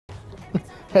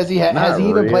Has he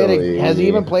even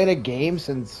really. played a game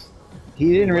since?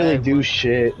 He didn't really do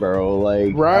shit, bro.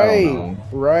 Like, I don't know.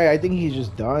 Right. I think he's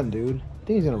just done, dude. I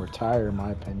think he's gonna retire, in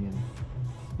my opinion.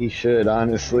 He should,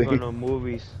 honestly. Go to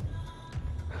movies.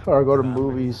 Or go to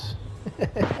movies.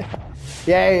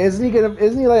 Yeah, isn't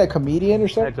he like a comedian or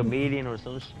Like a something? comedian or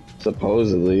some shit.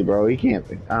 Supposedly, bro. He can't.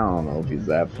 I don't know if he's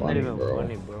that Not funny, even bro.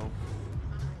 funny, bro.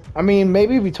 I mean,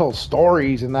 maybe if he told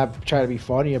stories and not try to be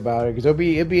funny about it, because it'd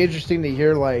be interesting to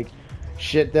hear like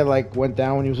shit that like went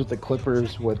down when he was with the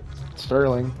Clippers with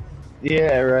Sterling,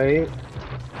 Yeah, right.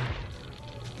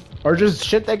 or just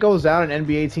shit that goes down in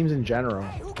NBA teams in general.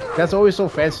 That's always so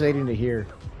fascinating to hear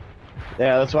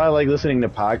Yeah, that's why I like listening to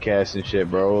podcasts and shit,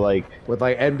 bro. Like with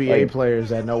like NBA Like, players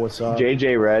that know what's up.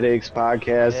 JJ Redick's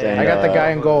podcast. Yeah. And I got the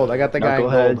guy in gold. I got the guy in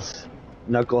gold. Knuckleheads.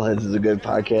 Knuckleheads is a good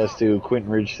podcast too.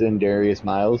 Quentin Richardson, Darius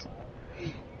Miles.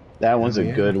 That one's a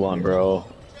good one, bro.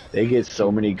 They get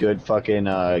so many good fucking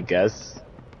guests.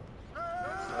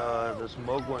 The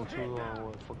smoke one too.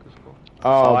 What the fuck is it called?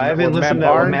 Oh, I haven't with listened to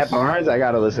Matt that with Barnes? Matt Barnes. I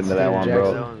gotta listen to that Steven one, Jackson.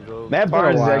 bro. That one's dope. Matt It's been a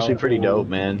Barnes is while. actually pretty dope,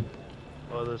 man.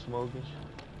 Oh, the smoking.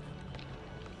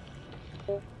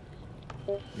 Yeah,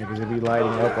 because they be lighting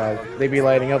up. They be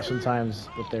lighting up sometimes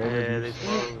with their Yeah, interviews.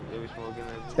 they be smoking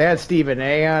it. They had Stephen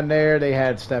A. on there. They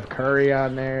had Steph Curry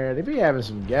on there. They be having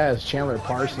some guests. Chandler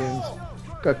Parsons.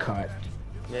 Good cut.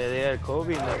 Yeah, they had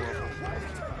Kobe in that one.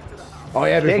 Oh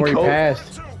yeah, They had before he Kobe-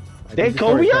 passed. They had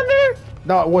Kobe on there?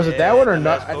 No, was it that one or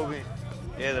not? Kobe.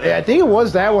 Yeah, I think it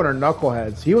was that one or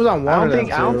Knuckleheads. He was on one of them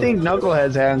too. I don't think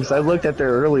Knuckleheads had him because I looked at their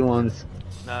early ones.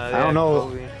 Nah, I don't know.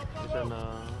 Kobe. It's on,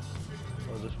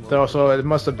 the smoke. So it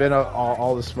must have been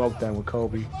all the smoke then with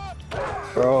Kobe.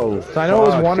 Bro, So I know it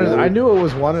was fuck, one of. dude. I knew it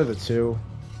was one of the two.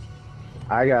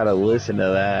 I gotta listen to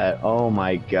that. Oh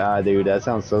my god, dude, that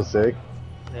sounds so sick.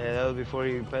 Yeah, that was before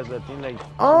he passed that thing. Like,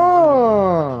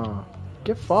 Oh,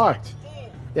 get fucked.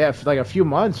 Yeah, for like a few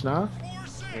months, nah.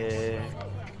 yeah.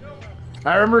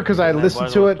 I remember because I listened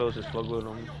to it. Closest plug with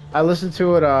him. I listened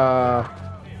to it at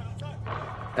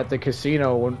the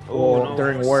casino Oh, no.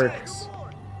 during work.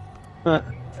 And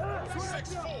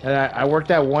I worked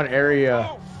that one area.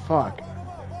 Fuck.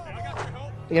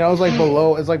 You know, it was like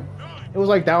below. It was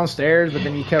like downstairs, but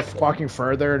then you kept walking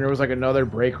further, and there was like another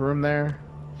break room there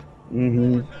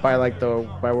Mm-hmm. by like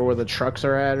by where the trucks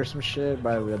are at or some shit,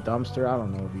 by the dumpster. I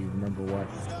don't know if you remember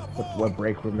what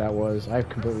break room that was. I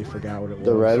completely forgot what it was.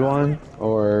 The red one,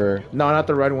 or No, not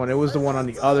the red one. It was the one on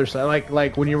the other side.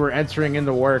 Like when you were entering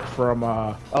into work from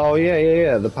oh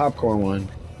yeah, the popcorn one.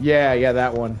 yeah,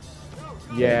 that one.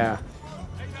 Yeah.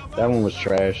 That one was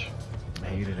trash. I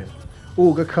hated it.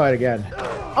 Ooh, good cut again.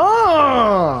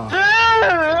 Oh!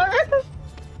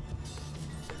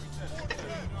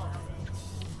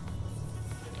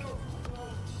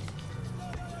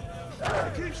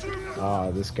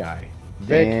 Oh, this guy.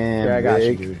 Vic. Damn, Yeah, I got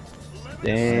Vic. you, dude.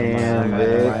 Damn,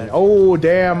 Never Vic. mind. Oh,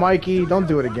 damn, Mikey. Don't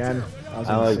do it again. I'm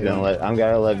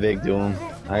gotta let Vic do him.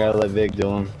 I gotta let Vic do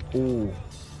him. Ooh.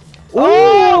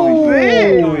 Oh,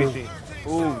 Vic! Oh, easy.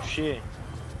 Oh, shit.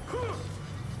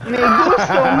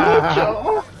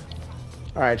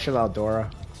 Alright, chill out, Dora.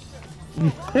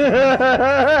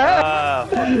 Ah,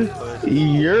 fucking pussy.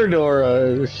 You're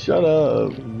Dora. Shut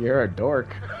up. You're a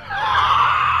dork.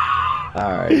 All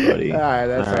right, buddy. Alright,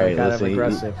 that's All right, kind of listen,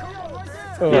 aggressive.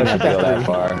 You didn't have to go that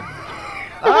far.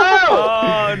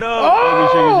 Oh,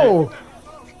 no. Oh!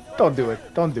 Don't do it.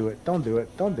 Don't do it. Don't do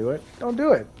it. Don't do it. Don't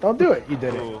do it. Don't do it. You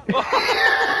did it. Oh.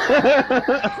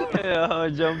 Yeah,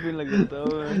 jumping like a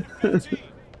dog.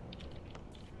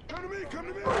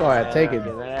 Go ahead, take it,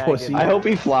 Yeah, pussy. I hope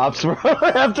he flops, bro.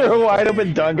 After a wide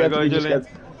open dunk, Go, after he just Julian.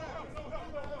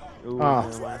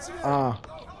 got...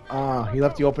 Ooh, He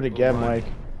left you open again, Mike.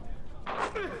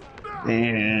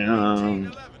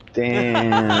 Damn.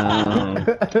 Damn.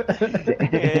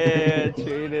 yeah,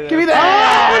 cheated. Give me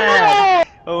that!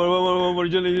 Oh, one more,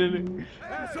 Julian.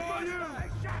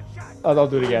 Oh, don't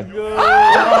do it again.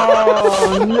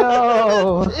 Oh,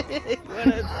 no.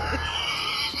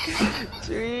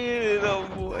 Cheated, oh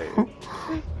boy.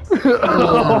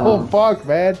 Oh, fuck,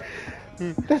 man.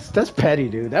 That's petty,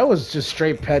 dude. That was just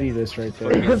straight pettiness right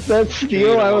there. That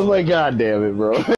steal, I was like, God damn it, bro.